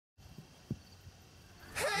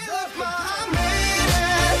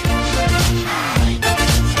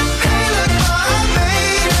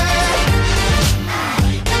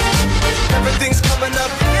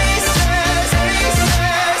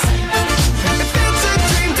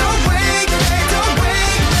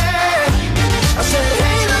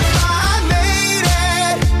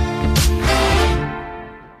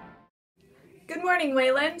morning,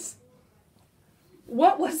 Wayland.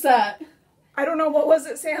 What was that? I don't know, what was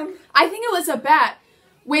it, Sam? I think it was a bat.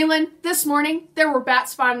 Wayland, this morning, there were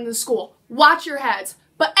bats spotted in the school. Watch your heads.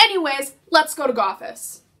 But anyways, let's go to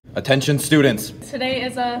office. Attention students. Today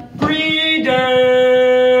is a Free day!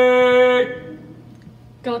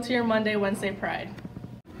 go to your Monday, Wednesday pride.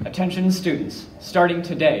 Attention students. Starting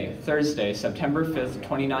today, Thursday, September 5th,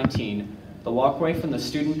 2019, the walkway from the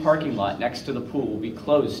student parking lot next to the pool will be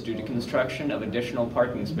closed due to construction of additional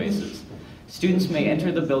parking spaces. Students may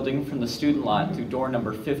enter the building from the student lot through door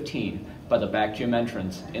number 15 by the back gym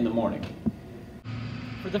entrance in the morning.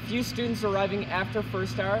 For the few students arriving after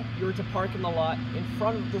first hour, you are to park in the lot in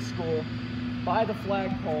front of the school, by the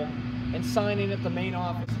flagpole, and sign in at the main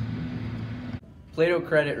office. Plato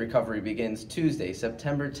Credit Recovery begins Tuesday,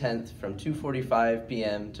 September 10th from 2:45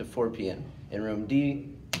 p.m. to 4 p.m. in room D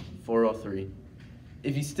 403.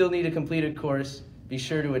 If you still need a completed course, be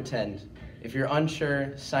sure to attend. If you're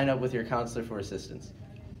unsure, sign up with your counselor for assistance.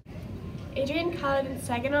 Adrian College and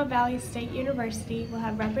Saginaw Valley State University will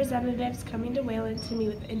have representatives coming to Wayland to meet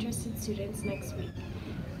with interested students next week.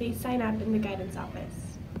 Please sign up in the guidance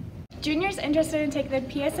office. Juniors interested in taking the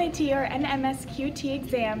PSAT or NMSQT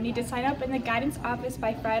exam need to sign up in the guidance office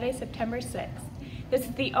by Friday, September 6th. This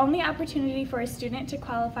is the only opportunity for a student to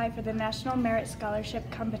qualify for the National Merit Scholarship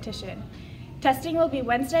Competition. Testing will be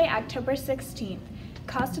Wednesday, October 16th.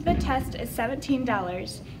 Cost of the test is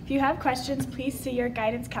 $17. If you have questions, please see your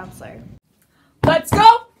guidance counselor. Let's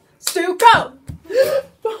go! Stuco!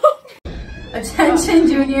 Attention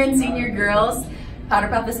junior and senior girls. Powder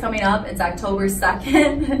Puff is coming up. It's October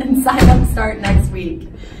 2nd and sign-ups start next week.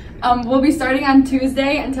 We'll be starting on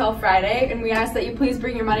Tuesday until Friday, and we ask that you please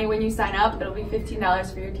bring your money when you sign up. It'll be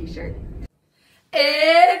 $15 for your t-shirt.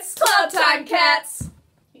 It's club time, cats!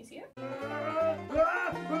 You see it?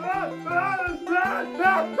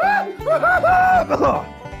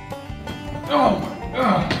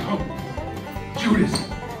 Judas.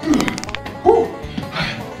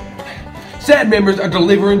 SAD members are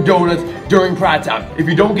delivering donuts during Pride Time. If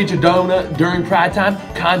you don't get your donut during Pride Time,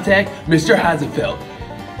 contact Mr. Hasenfeld.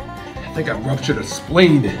 I think I ruptured a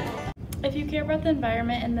spleen. If you care about the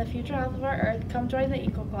environment and the future health of our Earth, come join the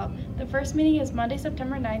Eco Club. The first meeting is Monday,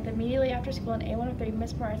 September 9th, immediately after school in A103,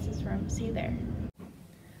 Miss Morris's room. See you there.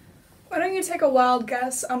 Why don't you take a wild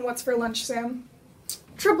guess on what's for lunch, Sam?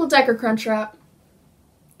 Triple-decker crunch wrap.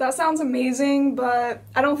 That sounds amazing, but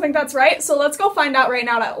I don't think that's right, so let's go find out right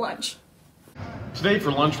now at lunch. Today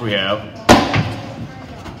for lunch we have...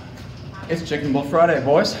 It's Chicken Bowl Friday,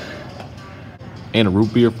 boys. And a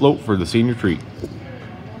root beer float for the senior treat.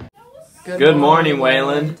 Good morning,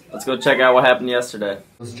 Wayland. Let's go check out what happened yesterday.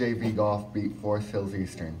 Girls JV golf beat Forest Hills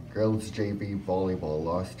Eastern. Girls JV volleyball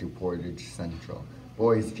lost to Portage Central.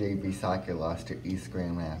 Boys JV soccer lost to East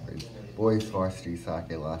Grand Rapids. Boys varsity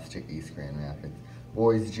soccer lost to East Grand Rapids.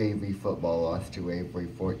 Boys JV football lost to Avery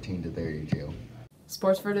 14-32.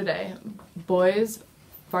 Sports for today. Boys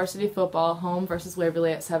varsity football home versus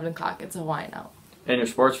Waverly at 7 o'clock. It's a Hawaiian out. And your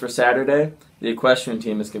sports for Saturday, the equestrian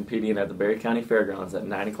team is competing at the Berry County Fairgrounds at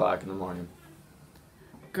 9 o'clock in the morning.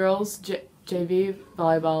 Girls JV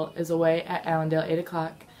volleyball is away at Allendale 8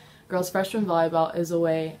 o'clock. Girls freshman volleyball is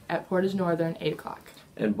away at Portage Northern 8 o'clock.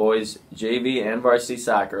 And boys JV and varsity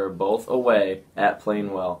soccer are both away at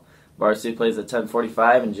Plainwell. Varsity plays at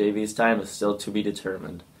 10:45 and JV's time is still to be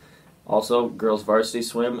determined. Also, girls varsity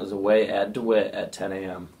swim is away at DeWitt at 10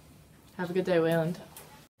 a.m. Have a good day, Wayland.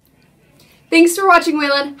 Thanks for watching,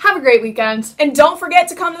 Wayland. Have a great weekend. And don't forget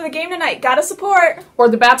to come to the game tonight. Gotta support! Or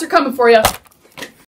the bats are coming for you.